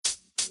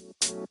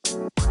On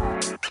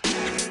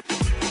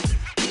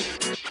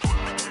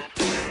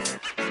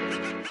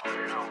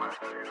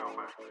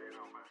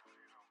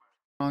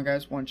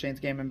guys, One Chains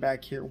Gaming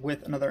back here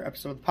with another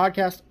episode of the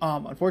podcast.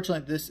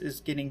 Unfortunately, this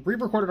is getting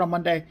re-recorded on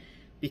Monday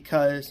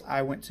because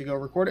I went to go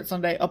record it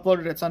Sunday,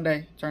 uploaded it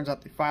Sunday. Turns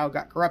out the file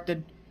got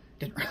corrupted.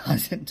 Didn't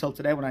realize it until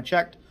today when I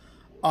checked.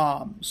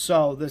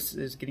 So this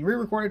is getting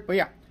re-recorded, but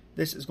yeah,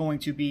 this is going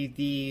to be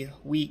the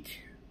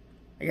week,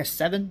 I guess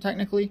 7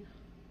 technically,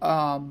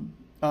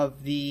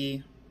 of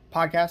the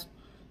podcast.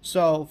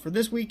 So for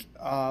this week,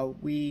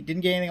 we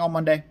didn't get anything on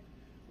Monday.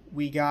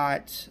 We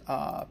got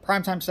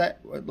primetime set.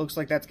 It looks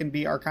like that's going to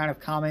be our kind of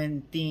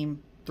common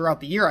theme throughout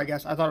the year, I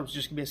guess. I thought it was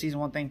just going to be a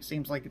season 1 thing.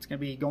 Seems like it's going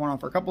to be going on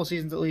for a couple of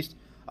seasons at least.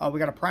 We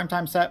got a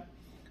primetime set.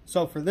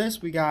 So for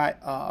this, we got,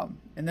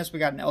 we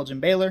got an Elgin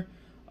Baylor.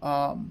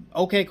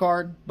 Okay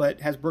card,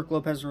 but has Brook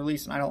Lopez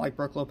released, and I don't like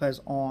Brook Lopez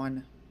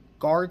on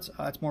guards.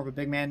 It's more of a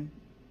big man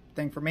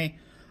thing for me.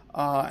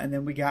 And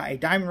then we got a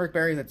Diamond Rick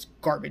Barry that's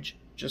garbage.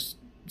 Just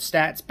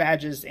stats,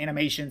 badges,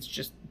 animations,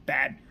 just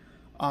bad.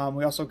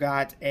 We also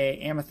got a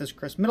Amethyst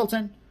Chris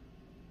Middleton.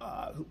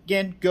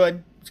 Again,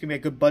 good. It's going to be a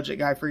good budget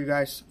guy for you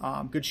guys.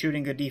 Good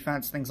shooting, good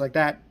defense, things like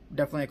that.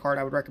 Definitely a card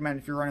I would recommend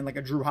if you're running like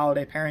a Drew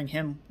Holiday, pairing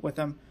him with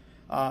him.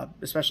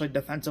 Especially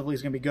defensively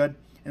is going to be good.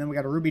 And then we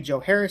got a Ruby Joe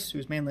Harris,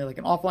 who's mainly like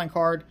an offline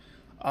card.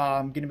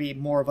 Going to be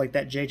more of like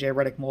that JJ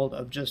Redick mold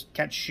of just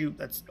catch, shoot.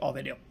 That's all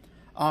they do.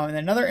 And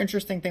then another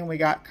interesting thing we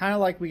got, kind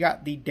of like we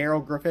got the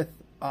Daryl Griffith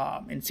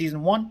in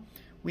Season 1.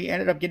 We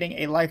ended up getting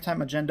a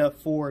lifetime agenda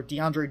for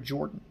DeAndre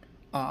Jordan.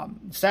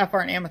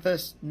 Sapphire and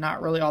Amethyst,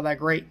 not really all that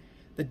great.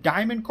 The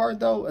Diamond card,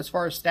 though, as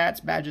far as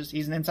stats, badges,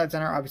 he's an inside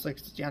center, obviously,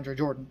 because it's DeAndre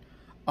Jordan.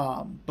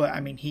 But,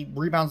 I mean, he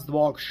rebounds the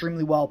ball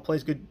extremely well,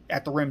 plays good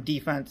at the rim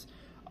defense.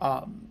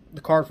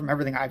 The card, from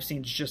everything I've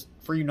seen, is just,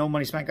 for you no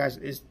money spent guys,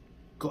 is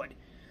good.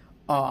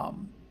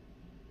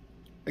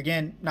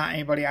 Again, not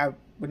anybody I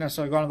would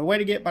necessarily go out of the way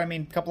to get, but, I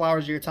mean, a couple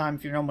hours of your time,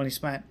 if you're no money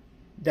spent,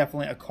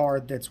 definitely a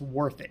card that's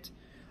worth it.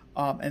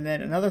 And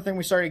then another thing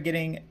we started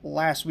getting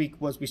last week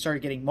was we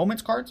started getting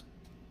Moments cards.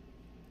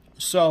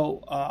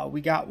 So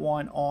we got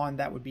one on,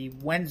 that would be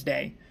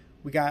Wednesday.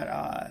 We got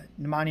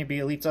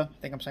Nba2k22. I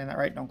think I'm saying that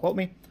right. Don't quote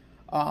me.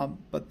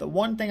 But the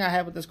one thing I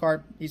have with this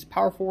card, he's a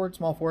power forward,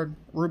 small forward,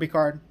 Ruby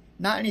card.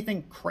 Not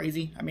anything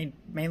crazy. I mean,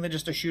 mainly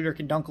just a shooter,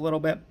 can dunk a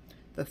little bit.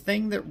 The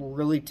thing that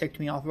really ticked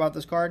me off about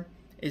this card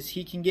is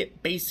he can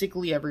get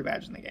basically every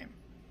badge in the game.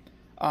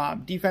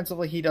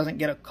 Defensively, he doesn't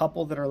get a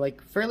couple that are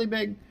like fairly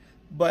big,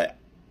 but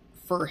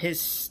for his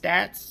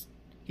stats,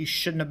 he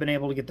shouldn't have been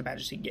able to get the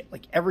badges he can get.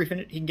 Like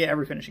he can get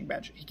every finishing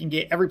badge. He can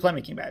get every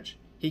playmaking badge.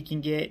 He can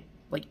get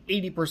like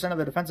 80% of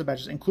the defensive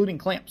badges, including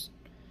clamps.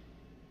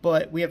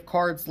 But we have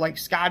cards like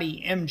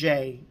Scotty,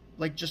 MJ,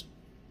 like just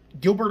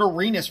Gilbert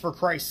Arenas, for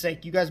Christ's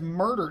sake. You guys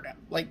murdered him.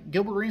 Like,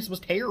 Gilbert Arenas was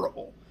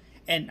terrible.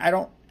 And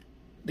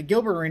the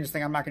Gilbert Arenas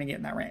thing, I'm not going to get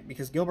in that rant,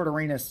 because Gilbert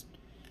Arenas,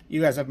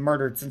 you guys have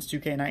murdered since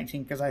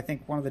 2K19, because I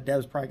think one of the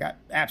devs probably got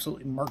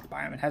absolutely murked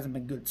by him. It hasn't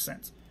been good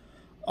since.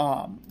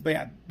 But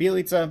yeah,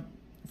 Bielitsa,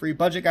 for you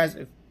budget guys,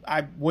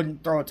 I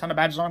wouldn't throw a ton of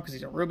badges on him because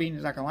he's a Ruby and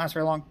he's not going to last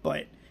very long,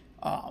 but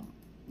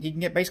he can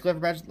get basically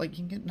every badge. Like, he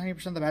can get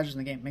 90% of the badges in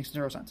the game. Makes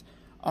zero sense.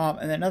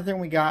 And then another thing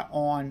we got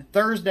on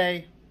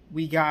Thursday,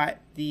 we got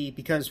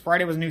because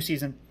Friday was a new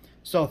season,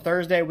 so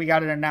Thursday we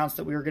got it announced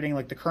that we were getting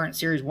like the current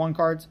Series 1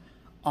 cards,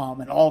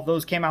 and all of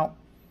those came out.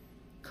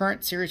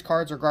 Current Series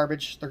cards are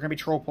garbage. They're going to be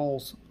troll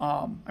polls.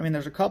 I mean,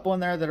 there's a couple in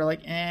there that are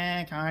like,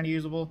 kind of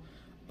usable,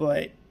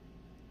 but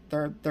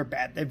they're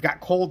bad. They've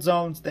got cold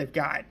zones. They've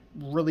got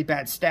really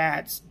bad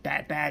stats,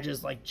 bad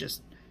badges. Like,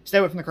 just stay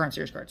away from the current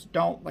series cards. I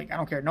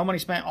don't care. No money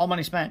spent, all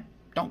money spent.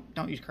 Don't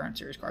use current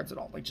series cards at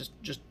all. Like, just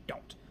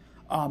don't.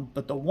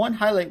 But the one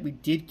highlight we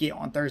did get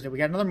on Thursday, we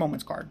got another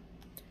Moments card.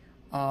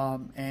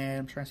 And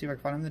I'm trying to see if I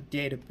can find him in the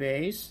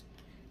database.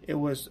 It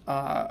was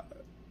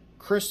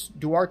Chris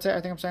Duarte,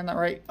 I think I'm saying that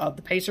right, of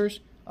the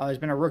Pacers. He's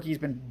been a rookie. He's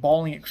been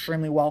balling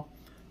extremely well.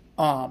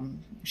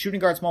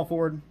 Shooting guard, small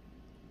forward.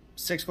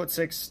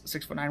 6'6",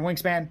 6'9"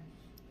 wingspan,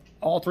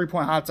 all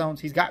 3-point hot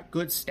zones. He's got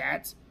good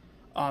stats.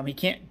 He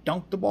can't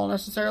dunk the ball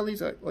necessarily.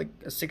 He's like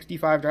a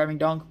 65 driving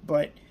dunk,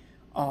 but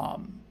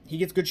he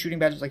gets good shooting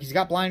badges. Like, he's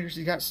got blinders,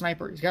 he's got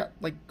sniper, he's got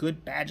like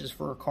good badges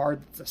for a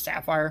card that's a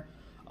sapphire.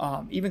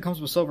 Even comes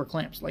with silver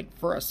clamps. Like,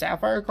 for a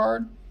sapphire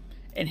card,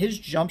 and his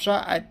jump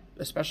shot,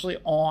 especially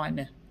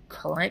on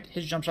current,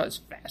 his jump shot is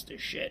fast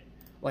as shit.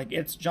 Like,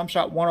 it's jump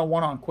shot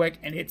 101 on quick,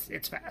 and it's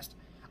fast.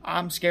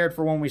 I'm scared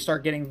for when we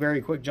start getting very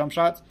quick jump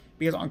shots,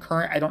 because on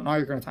current, I don't know how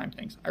you're going to time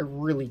things. I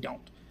really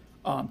don't.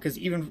 Because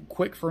even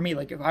quick for me,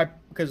 like,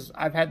 because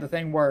I've had the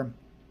thing where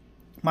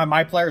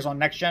my player's on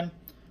next gen,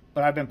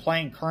 but I've been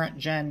playing current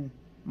gen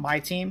my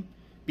team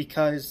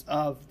because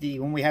of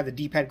when we had the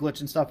D-pad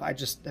glitch and stuff. I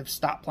just have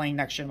stopped playing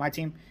next gen my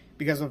team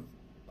because of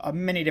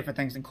many different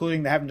things,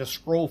 including having to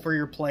scroll for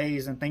your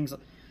plays and things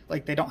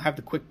like they don't have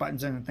the quick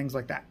buttons in and things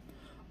like that.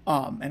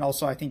 And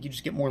also, I think you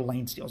just get more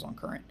lane steals on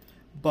current.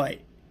 But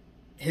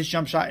his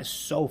jump shot is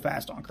so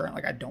fast on current,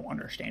 like, I don't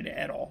understand it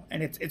at all.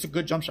 And it's a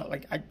good jump shot.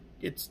 Like,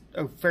 it's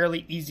a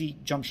fairly easy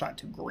jump shot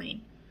to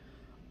green.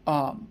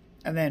 And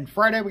then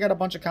Friday, we got a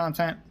bunch of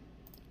content.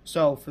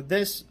 So for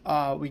this,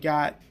 we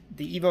got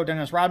the Evo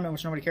Dennis Rodman,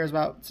 which nobody cares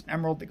about. It's an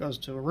emerald that goes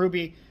to a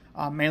ruby,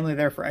 mainly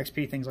there for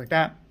XP, things like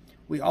that.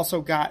 We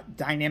also got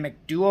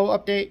Dynamic Duo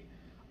update.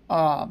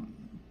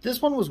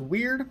 This one was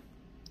weird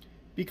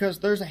because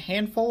there's a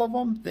handful of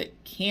them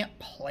that can't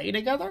play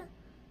together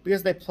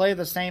because they play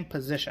the same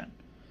position.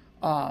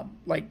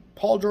 Like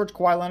Paul George,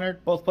 Kawhi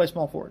Leonard, both play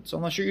small forward. So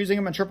unless you're using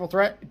them in triple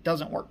threat, it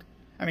doesn't work.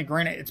 I mean,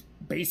 granted, it's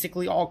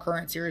basically all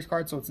current series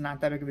cards, so it's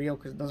not that big of a deal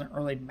because it doesn't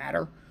really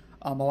matter.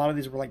 A lot of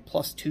these were like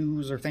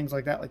 +2s or things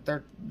like that. Like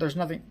there's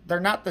nothing.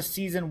 They're not the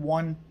season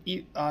 1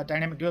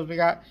 dynamic duos we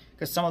got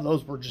because some of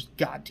those were just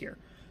god tier,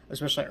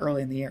 especially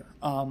early in the year.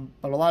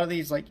 But a lot of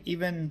these, like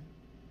even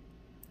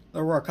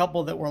there were a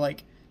couple that were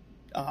like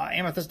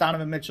Amethyst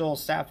Donovan Mitchell,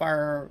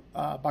 Sapphire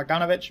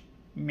Bogdanovich,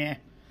 meh.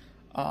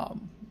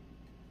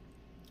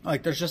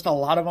 Like there's just a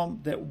lot of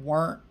them that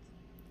weren't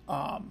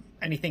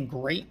anything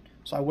great,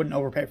 so I wouldn't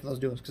overpay for those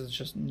duos because it's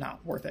just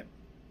not worth it.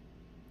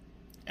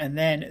 And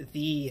then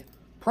the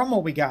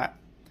promo we got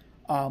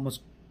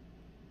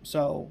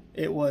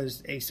it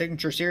was a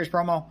signature series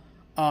promo,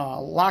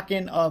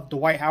 lock-in of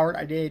Dwight Howard.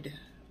 I did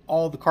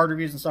all the card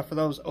reviews and stuff for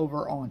those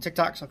over on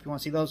TikTok, so if you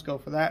want to see those, go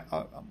for that,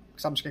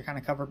 because I'm just going to kind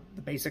of cover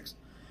the basics.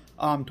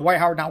 Dwight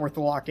Howard, not worth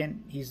the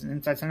lock-in. He's an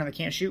inside center that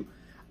can't shoot.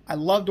 I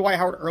love Dwight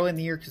Howard early in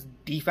the year because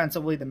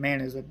defensively the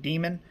man is a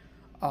demon,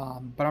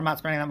 but I'm not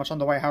spending that much on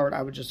Dwight Howard.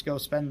 I would just go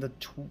spend the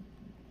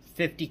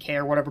 $50K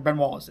or whatever Ben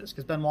Wallace is,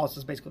 because Ben Wallace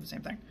is basically the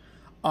same thing.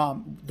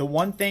 The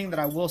one thing that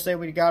I will say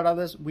we got out of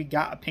this, we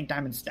got a Pink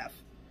Diamond Steph.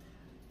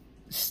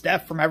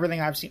 Steph, from everything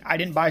I've seen, I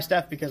didn't buy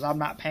Steph because I'm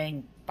not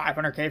paying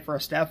 $500K for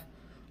a Steph.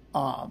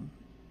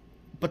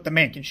 But the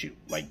man can shoot.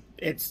 Like,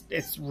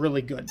 it's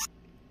really good.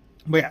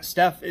 But yeah,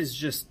 Steph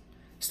is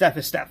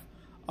Steph.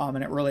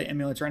 And it really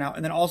emulates right now.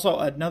 And then also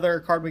another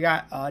card we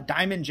got,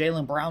 Diamond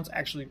Jaylen Brown's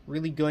actually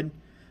really good.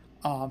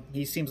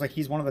 He seems like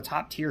he's one of the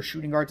top tier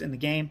shooting guards in the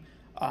game.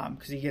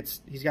 Because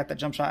he's got that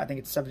jump shot, I think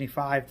it's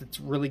 75, that's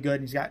really good.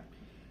 And he's got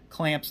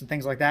clamps and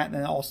things like that. And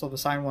then also the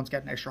signed one's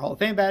got an extra Hall of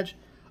Fame badge.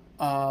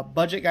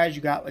 Budget guys,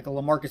 you got like a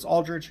LaMarcus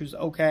Aldridge, who's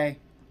okay.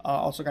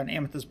 Also got an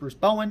Amethyst Bruce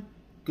Bowen,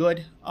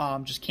 good.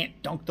 Just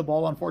can't dunk the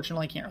ball,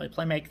 unfortunately. Can't really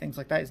play make, things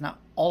like that. He's not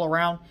all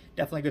around.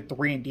 Definitely a good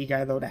 3-and-D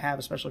guy, though, to have,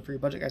 especially for your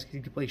budget guys, because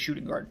he can play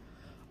shooting guard.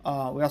 We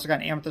also got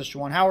an Amethyst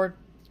Juwan Howard.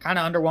 Kind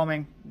of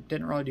underwhelming.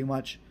 Didn't really do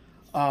much.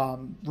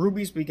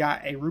 Rubies, we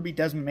got a Ruby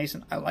Desmond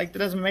Mason. I like the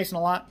Desmond Mason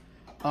a lot.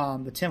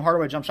 The Tim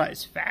Hardaway jump shot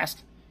is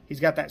fast. He's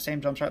got that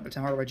same jump shot that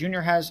Tim Hardaway Jr.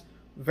 has.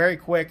 Very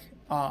quick.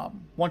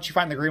 Once you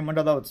find the green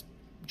window, though, it's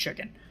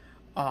chicken.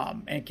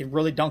 And it can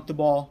really dunk the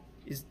ball.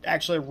 Is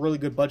actually a really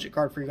good budget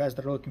card for you guys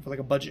that are looking for like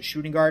a budget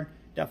shooting guard.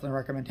 Definitely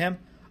recommend him.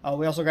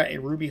 We also got a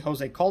Ruby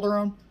Jose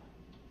Calderon.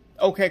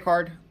 Okay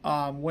card.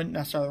 Wouldn't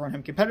necessarily run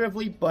him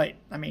competitively, but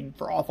I mean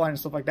for offline and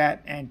stuff like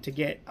that, and to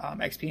get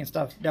XP and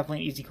stuff, definitely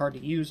an easy card to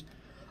use.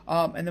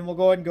 And then we'll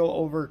go ahead and go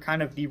over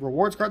kind of the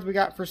rewards cards we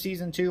got for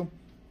Season 2.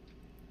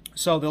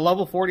 So the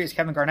level 40 is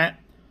Kevin Garnett.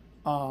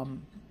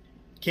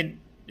 Can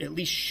at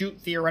least shoot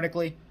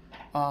theoretically.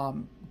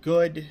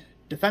 Good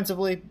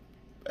defensively.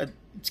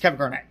 It's Kevin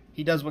Garnett.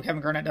 He does what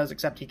Kevin Garnett does,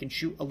 except he can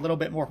shoot a little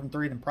bit more from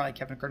 3 than probably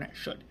Kevin Garnett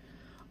should.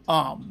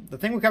 The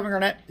thing with Kevin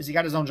Garnett is he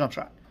got his own jump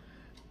shot.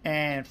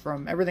 And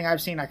from everything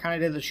I've seen, I kind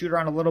of did the shoot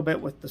around a little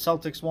bit with the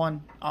Celtics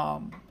one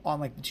on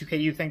like the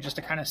 2KU thing just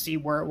to kind of see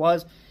where it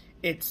was.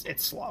 It's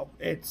slow.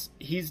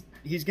 He's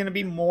going to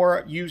be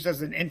more used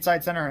as an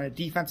inside center and a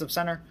defensive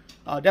center.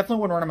 Definitely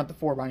wouldn't run him at the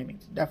 4 by any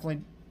means.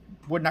 Definitely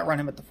would not run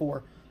him at the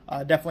 4.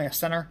 Definitely a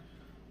center.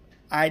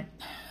 I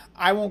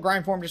won't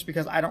grind for him just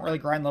because I don't really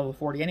grind level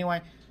 40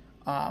 anyway.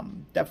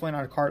 Definitely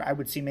not a card I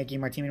would see making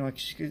my team anyway.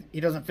 He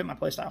doesn't fit my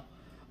playstyle.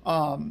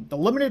 The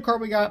limited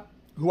card we got,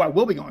 who I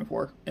will be going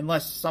for,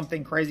 unless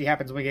something crazy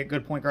happens and we get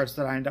good point guards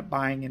that I end up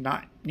buying and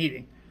not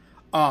needing.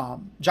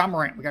 John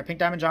Morant. We got Pink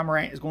Diamond John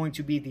Morant is going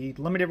to be the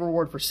limited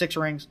reward for 6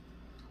 rings.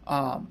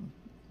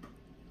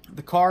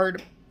 The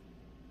card,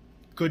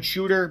 good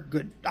shooter,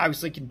 good,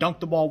 obviously can dunk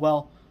the ball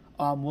well.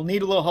 We'll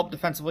need a little help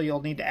defensively.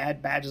 You'll need to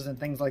add badges and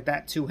things like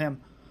that to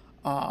him.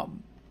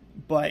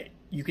 But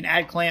you can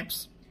add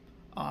clamps.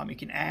 You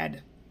can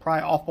add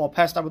probably off-ball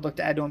pest. I would look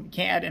to add to him. You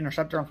can't add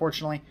interceptor,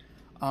 unfortunately.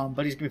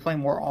 But he's going to be playing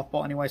more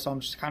off-ball anyway, so I'm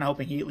just kind of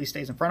hoping he at least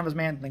stays in front of his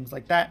man, things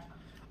like that.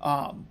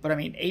 But I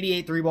mean,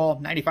 88 3-ball,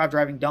 95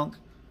 driving dunk,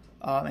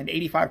 and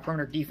 85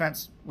 perimeter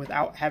defense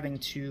without having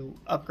to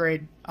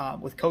upgrade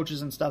with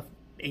coaches and stuff.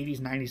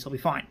 80s, 90s, he'll be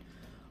fine.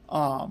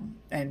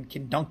 And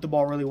can dunk the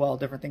ball really well,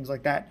 different things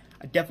like that.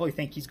 I definitely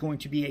think he's going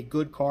to be a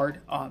good card,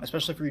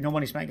 especially for your no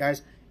money spent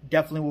guys.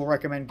 Definitely will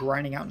recommend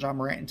grinding out John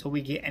Morant until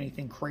we get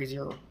anything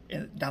crazier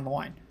down the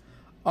line.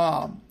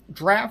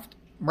 Draft,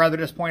 I'm rather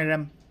disappointed in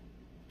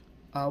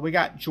him. We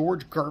got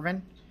George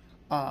Gervin,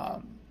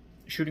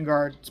 shooting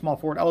guard, small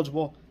forward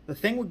eligible. The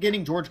thing with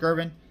getting George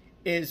Gervin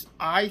is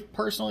I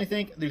personally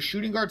think the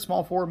shooting guard,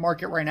 small forward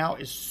market right now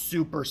is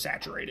super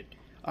saturated.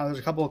 There's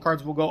a couple of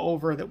cards we'll go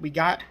over that we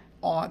got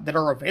on that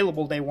are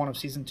available day 1 of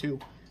Season 2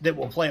 that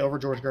will play over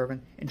George Gervin,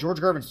 and George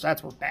Gervin's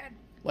stats were bad.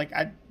 Like,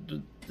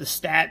 the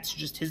stats,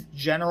 just his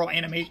general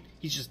animation,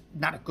 he's just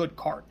not a good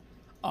card.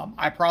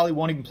 I probably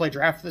won't even play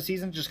draft this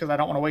season just because I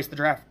don't want to waste the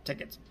draft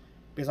tickets,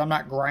 because I'm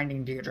not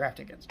grinding to get draft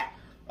tickets.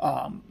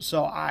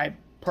 So I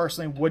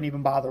personally wouldn't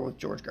even bother with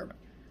George Gervin.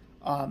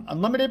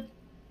 Unlimited,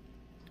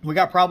 we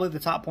got probably the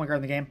top point guard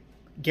in the game.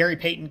 Gary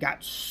Payton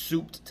got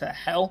souped to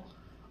hell.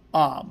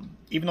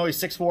 Even though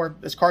he's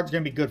 6'4", this card's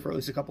going to be good for at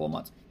least a couple of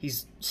months.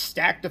 He's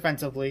stacked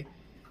defensively.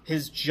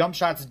 His jump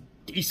shot's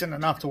decent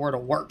enough to where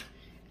it'll work.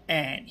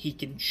 And he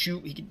can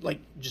shoot. He can,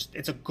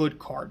 it's a good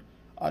card.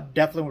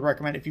 Definitely would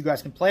recommend if you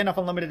guys can play enough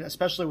Unlimited,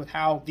 especially with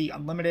how the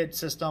Unlimited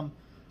system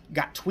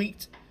got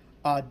tweaked.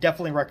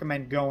 Definitely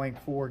recommend going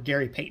for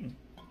Gary Payton.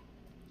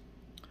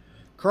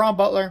 Caron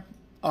Butler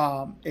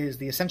is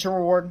the Ascension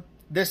Reward.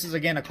 This is,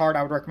 again, a card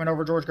I would recommend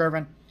over George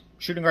Gervin.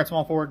 Shooting guard,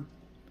 small forward.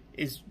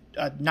 Is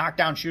a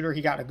knockdown shooter.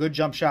 He got a good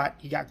jump shot.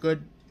 He got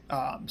good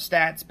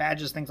stats,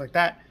 badges, things like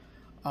that.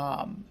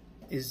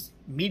 Is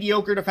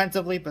mediocre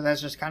defensively, but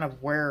that's just kind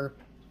of where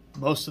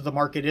most of the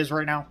market is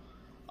right now.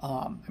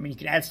 You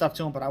can add stuff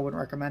to him, but I wouldn't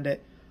recommend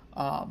it.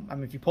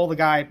 If you pull the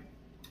guy,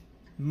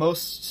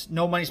 most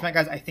no money spent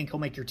guys, I think he'll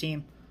make your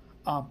team.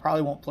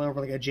 Probably won't play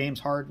over like a James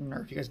Harden,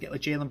 or if you guys get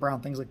like Jaylen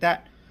Brown, things like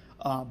that.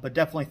 But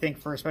definitely think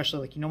for especially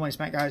like no money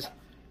spent guys,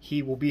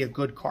 he will be a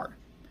good card.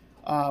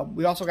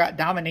 We also got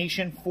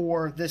Domination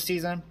for this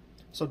season.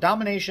 So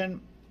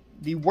Domination,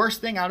 the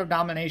worst thing out of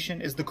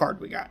Domination is the card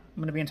we got. I'm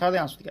going to be entirely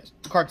honest with you guys.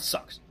 The card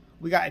sucks.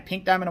 We got a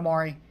Pink Diamond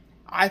Amari.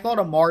 I thought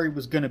Amari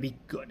was going to be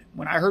good.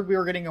 When I heard we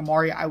were getting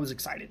Amari, I was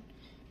excited,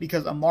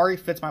 because Amari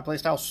fits my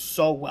playstyle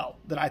so well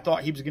that I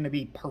thought he was going to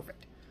be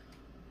perfect.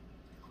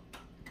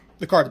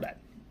 The card's bad.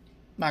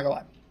 Not going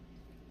to lie.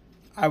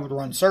 I would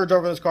run Surge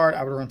over this card.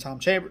 I would run Tom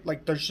Chamber.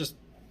 There's just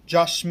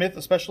Josh Smith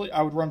especially.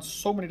 I would run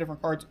so many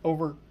different cards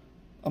over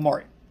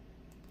Amari.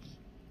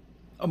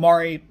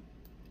 Amari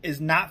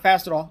is not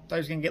fast at all. I thought he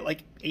was going to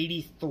get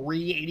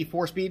 83,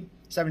 84 speed,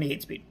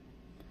 78 speed.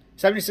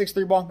 76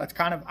 3 ball, that's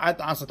kind of, I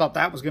honestly thought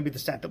that was going to be the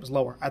stat that was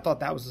lower. I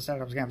thought that was the stat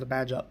I was going to have to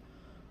badge up.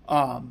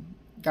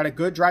 Got a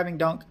good driving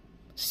dunk.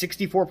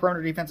 64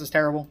 perimeter defense is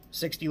terrible.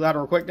 60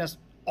 lateral quickness,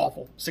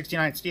 awful.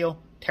 69 steal,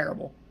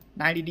 terrible.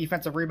 90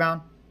 defensive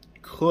rebound,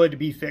 could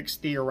be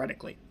fixed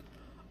theoretically.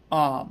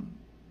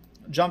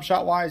 Jump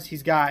shot wise,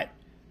 he's got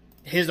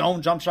his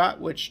own jump shot,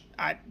 which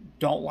I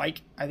don't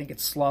like. I think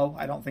it's slow.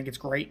 I don't think it's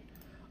great.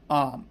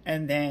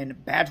 And then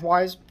badge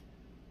wise,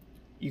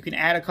 you can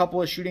add a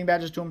couple of shooting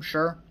badges to him,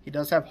 sure. He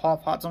does have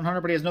hot zone hunter,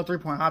 but he has no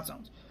three-point hot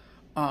zones,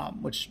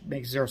 which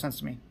makes zero sense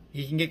to me.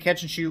 He can get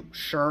catch and shoot,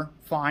 sure,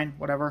 fine,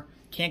 whatever.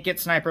 Can't get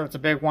sniper, that's a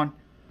big one.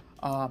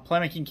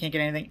 Playmaking, can't get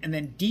anything. And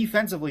then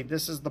defensively,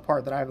 this is the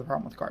part that I have the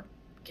problem with the card.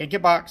 Can't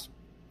get box,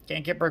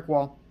 can't get brick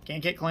wall,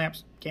 can't get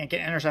clamps, can't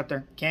get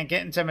interceptor, can't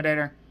get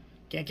intimidator,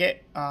 can't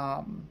get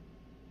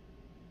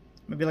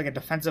maybe like a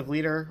defensive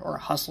leader or a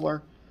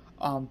hustler.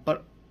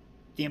 But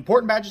the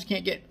important badges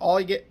can't get. All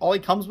he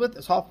comes with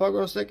is half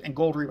pogo stick and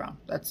gold rebound.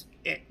 That's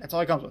it. That's all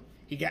he comes with.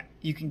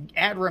 You can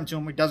add rim to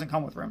him. He doesn't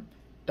come with rim.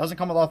 Doesn't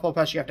come with off ball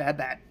pass. You have to add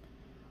that.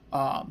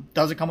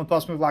 Doesn't come with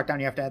post move lockdown.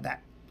 You have to add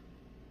that.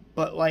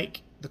 But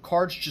the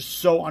card's just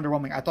so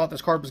underwhelming. I thought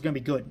this card was going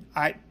to be good.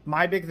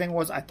 My big thing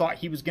was I thought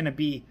he was going to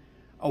be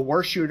a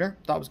worse shooter.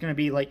 Thought it was going to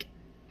be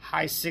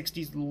high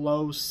 60s,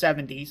 low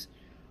 70s.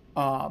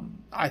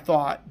 I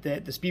thought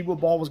that the speed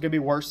with ball was going to be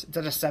worse.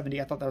 Instead of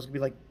 70, I thought that was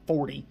going to be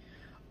 40.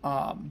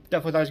 Definitely thought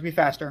it was going to be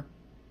faster.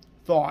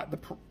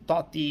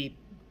 Thought the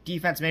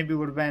defense maybe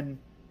would have been,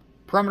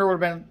 perimeter would have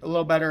been a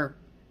little better.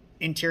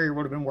 Interior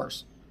would have been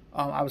worse.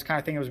 I was kind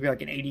of thinking it was going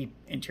to be an 80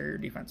 interior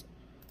defense.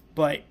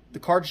 But the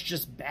card's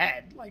just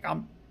bad.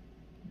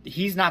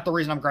 He's not the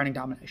reason I'm grinding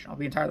Domination. I'll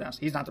be entirely honest.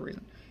 He's not the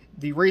reason.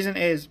 The reason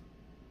is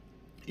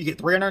you get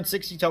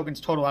 360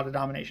 tokens total out of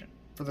Domination.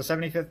 For the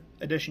 75th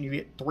edition, you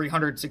get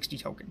 360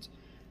 tokens.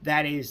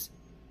 That is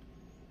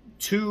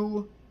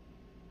 2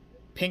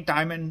 Pink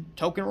Diamond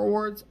token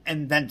rewards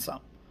and then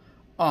some.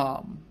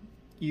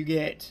 You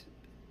get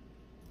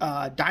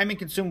Diamond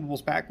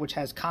Consumables pack, which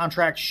has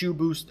contract, shoe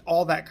boost,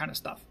 all that kind of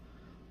stuff.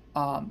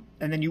 And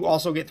then you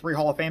also get 3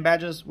 Hall of Fame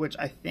badges, which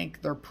I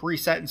think they're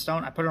preset in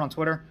stone. I put it on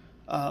Twitter.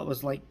 It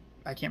was I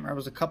can't remember. It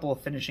was a couple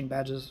of finishing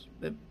badges.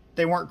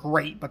 They weren't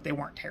great, but they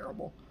weren't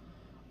terrible.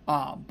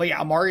 But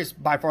yeah, Amari is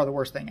by far the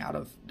worst thing out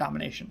of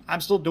Domination.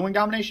 I'm still doing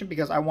Domination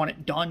because I want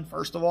it done,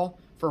 first of all,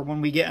 for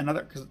when we get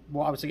another, because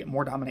we'll obviously get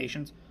more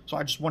Dominations. So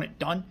I just want it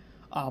done.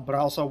 But I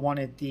also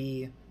wanted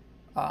the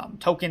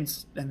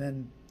tokens and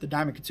then the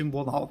Diamond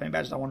Consumable and the Hall of Fame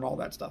badges. I wanted all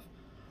that stuff.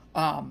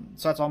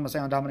 So that's all I'm going to say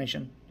on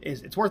Domination.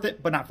 Is it's worth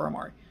it, but not for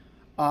Amari.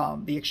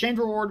 The exchange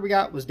reward we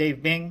got was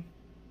Dave Bing.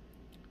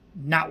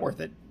 Not worth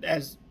it.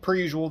 As per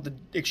usual, the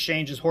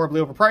exchange is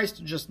horribly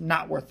overpriced. Just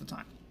not worth the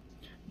time.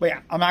 But yeah,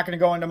 I'm not going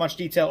to go into much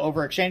detail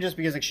over exchanges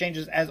because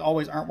exchanges, as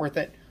always, aren't worth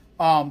it.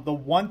 The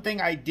one thing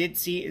I did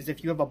see is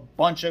if you have a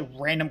bunch of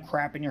random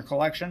crap in your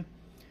collection,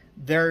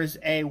 there's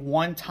a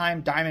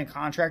one-time diamond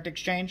contract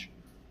exchange.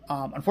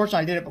 Unfortunately,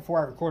 I did it before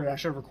I recorded. I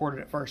should have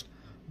recorded it first.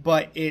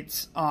 But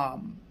it's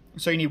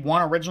So you need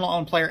one original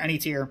owned player, any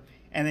tier,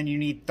 and then you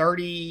need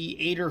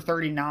 38 or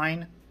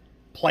 39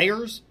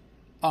 players,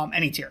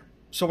 any tier.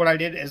 So what I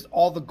did is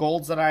all the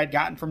golds that I had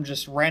gotten from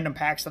just random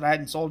packs that I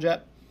hadn't sold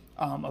yet,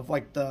 of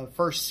like the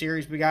first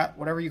series we got,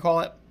 whatever you call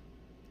it,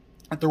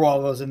 I threw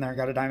all those in there,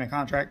 got a diamond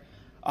contract.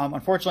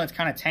 Unfortunately, it's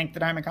kind of tanked the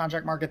diamond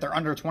contract market. They're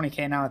under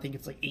 20K now. I think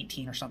it's like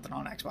 18 or something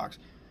on Xbox.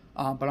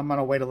 But I'm going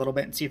to wait a little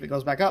bit and see if it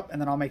goes back up, and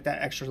then I'll make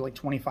that extra like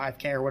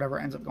 25K or whatever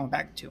it ends up going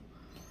back to.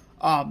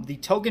 The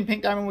token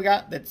pink diamond we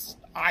got that's,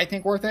 I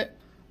think, worth it,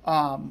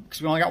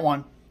 because we only got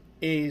one,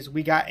 is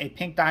we got a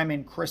pink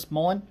diamond Chris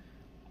Mullin.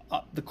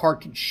 The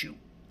card can shoot.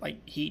 Like,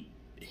 he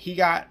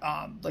got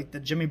like the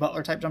Jimmy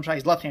Butler type jump shot.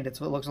 He's left-handed,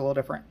 so it looks a little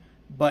different.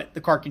 But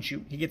the card can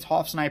shoot. He gets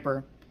Hoff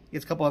Sniper. He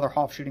gets a couple other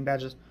Hoff shooting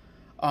badges.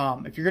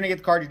 If you're going to get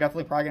the card, you're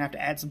definitely probably going to have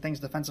to add some things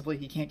defensively.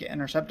 He can't get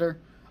Interceptor,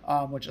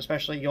 which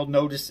especially you'll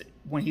notice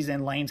when he's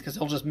in lanes because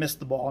he'll just miss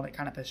the ball and it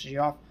kind of pisses you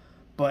off.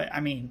 But,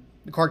 I mean,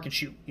 the card can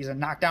shoot. He's a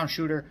knockdown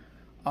shooter.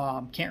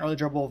 Can't really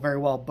dribble very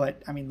well,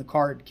 but, I mean, the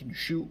card can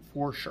shoot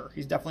for sure.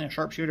 He's definitely a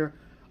sharpshooter.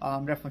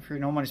 Definitely for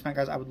your no money spent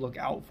guys, I would look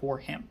out for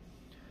him.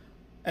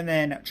 And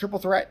then triple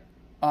threat,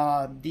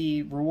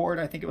 the reward,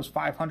 I think it was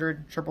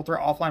 500 triple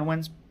threat offline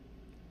wins,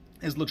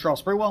 is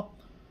Latrell Sprewell.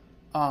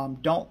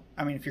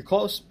 If you're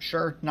close,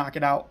 sure, knock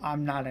it out.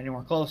 I'm not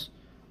anywhere close.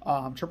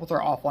 Triple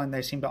threat offline,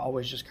 they seem to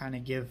always just kind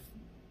of give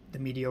the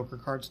mediocre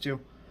cards to.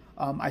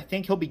 I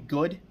think he'll be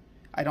good.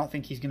 I don't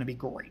think he's going to be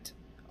great.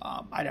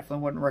 I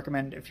definitely wouldn't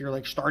recommend, if you're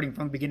like starting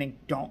from the beginning,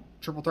 don't.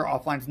 Triple threat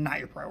offline is not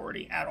your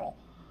priority at all.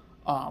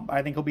 But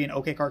I think he'll be an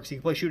okay card because he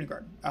can play shooting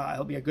guard.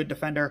 He'll be a good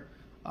defender.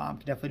 Can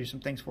definitely do some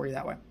things for you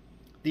that way.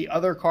 The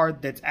other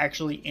card that's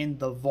actually in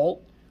the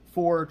vault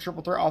for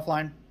triple threat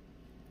offline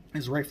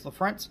is Rafe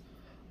LaFrentz.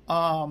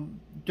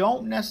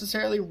 Don't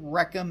necessarily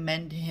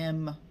recommend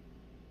him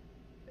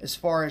as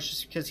far as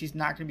just because he's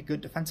not going to be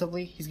good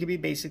defensively. He's going to be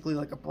basically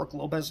like a Brook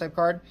Lopez type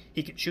card.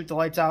 He can shoot the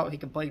lights out. He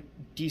can play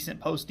decent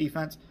post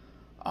defense,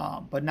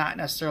 but not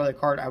necessarily a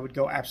card I would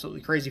go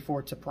absolutely crazy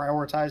for to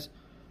prioritize.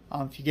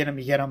 If you get him,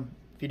 you get him.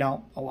 If you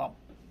don't, oh well.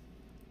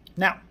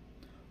 Now,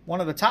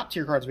 one of the top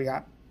tier cards we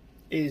got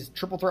is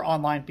Triple Threat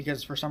Online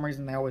because for some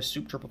reason they always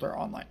soup Triple Threat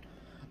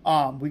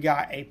Online. We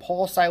got a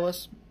Paul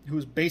Silas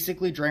who's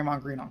basically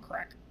Draymond Green on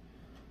crack.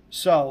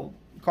 So,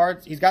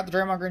 cards, he's got the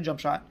Draymond Green jump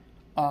shot,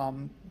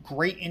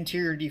 great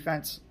interior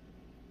defense,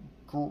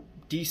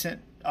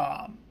 decent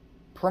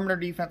perimeter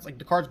defense. Like,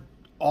 the card's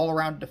all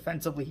around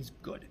defensively, he's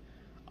good.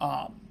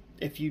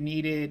 If you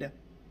needed,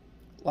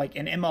 like,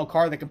 an ML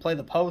card that can play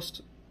the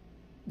post,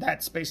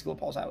 that's basically what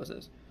Paul Silas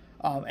is.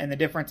 And the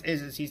difference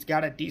is he's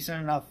got a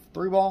decent enough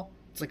 3-ball.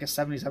 It's like a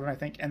 77, I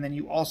think. And then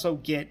you also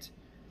get,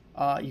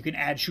 you can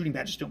add shooting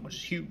badges to him, which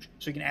is huge.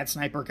 So you can add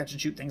sniper, catch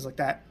and shoot, things like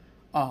that.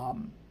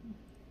 And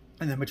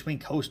then between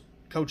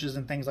coaches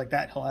and things like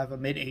that, he'll have a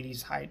mid to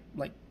high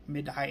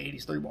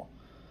 80s 3-ball.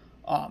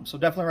 So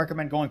definitely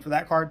recommend going for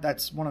that card.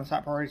 That's one of the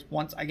top priorities.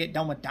 Once I get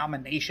done with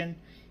Domination,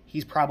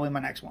 he's probably my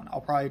next one.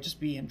 I'll probably just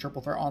be in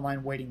Triple Threat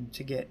Online waiting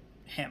to get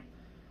him.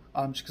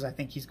 Just because I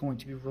think he's going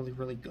to be really,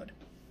 really good.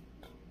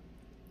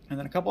 And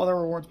then a couple other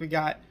rewards we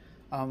got.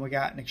 We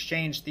got an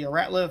exchange, Theo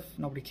Ratliff,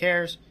 nobody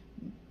cares.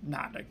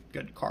 Not a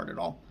good card at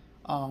all.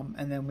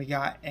 And then we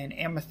got an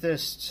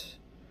Amethyst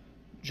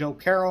Joe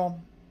Carroll.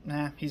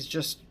 Nah, he's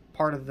just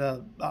part of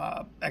the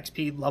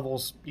XP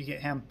levels. You get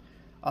him.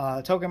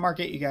 Token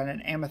market, you got an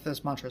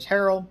Amethyst Montrezl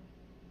Harrell.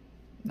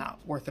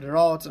 Not worth it at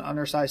all. It's an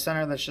undersized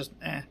center that's just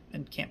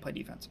and can't play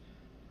defense.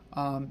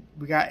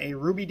 We got a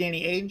Ruby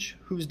Danny Age,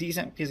 who's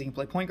decent because he can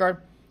play point guard.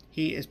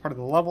 He is part of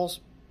the levels.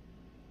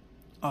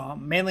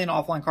 Mainly an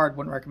offline card,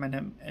 wouldn't recommend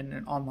him in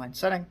an online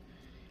setting.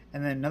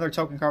 And then another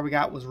token card we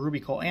got was Ruby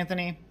Cole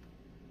Anthony.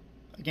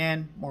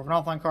 Again, more of an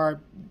offline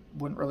card,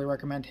 wouldn't really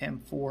recommend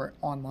him for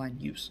online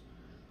use.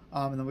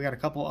 And then we got a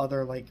couple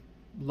other like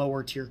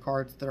lower tier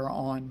cards that are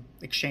on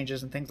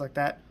exchanges and things like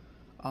that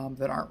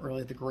that aren't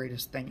really the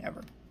greatest thing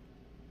ever.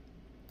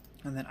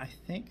 And then I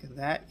think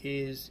that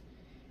is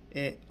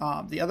it.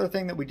 The other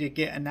thing that we did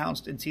get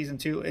announced in Season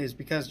 2 is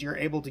because you're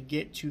able to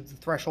get to the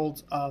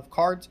thresholds of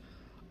cards.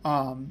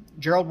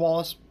 Gerald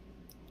Wallace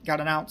got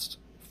announced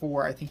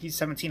for, I think he's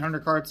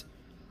 1,700 cards.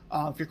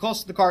 If you're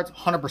close to the cards,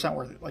 100%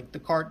 worth it. Like the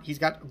card, he's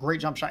got a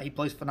great jump shot. He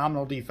plays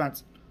phenomenal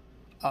defense.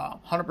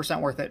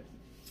 100% worth it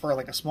for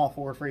like a small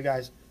forward for you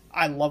guys.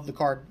 I love the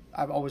card.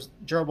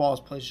 Gerald Wallace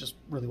plays just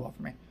really well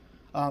for me.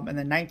 And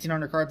then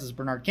 1,900 cards is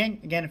Bernard King.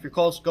 Again, if you're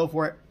close, go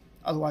for it.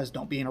 Otherwise,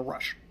 don't be in a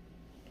rush.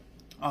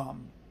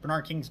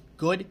 Bernard King's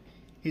good.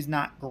 He's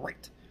not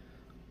great.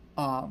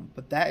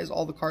 But that is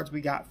all the cards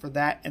we got for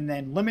that. And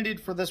then limited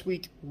for this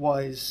week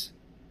was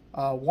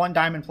 1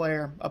 diamond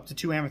player, up to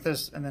 2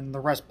 amethysts, and then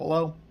the rest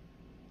below.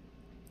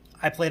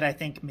 I played, I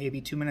think, maybe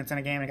 2 minutes in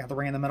a game. I got the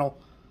ring in the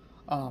middle.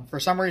 For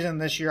some reason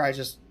this year,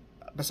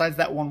 besides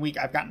that 1 week,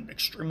 I've gotten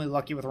extremely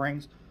lucky with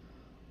rings.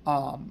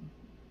 But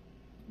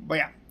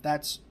yeah,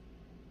 that's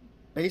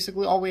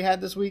basically all we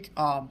had this week.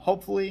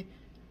 Hopefully,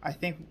 I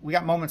think we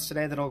got moments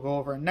today that I'll go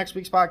over in next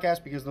week's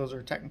podcast because those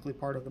are technically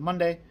part of the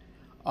Monday.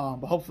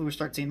 But hopefully we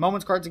start seeing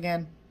moments cards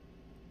again.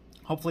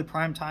 Hopefully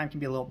prime time can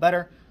be a little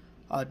better.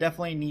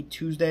 Definitely need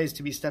Tuesdays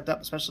to be stepped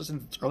up, especially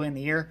since it's early in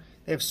the year.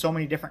 They have so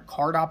many different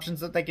card options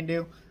that they can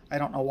do. I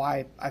don't know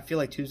why. I feel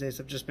like Tuesdays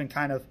have just been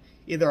kind of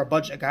either a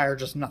budget guy or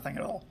just nothing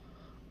at all.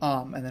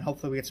 And then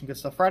hopefully we get some good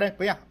stuff Friday.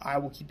 But yeah, I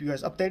will keep you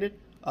guys updated.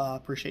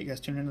 Appreciate you guys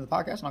tuning into the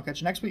podcast, and I'll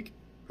catch you next week.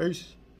 Peace.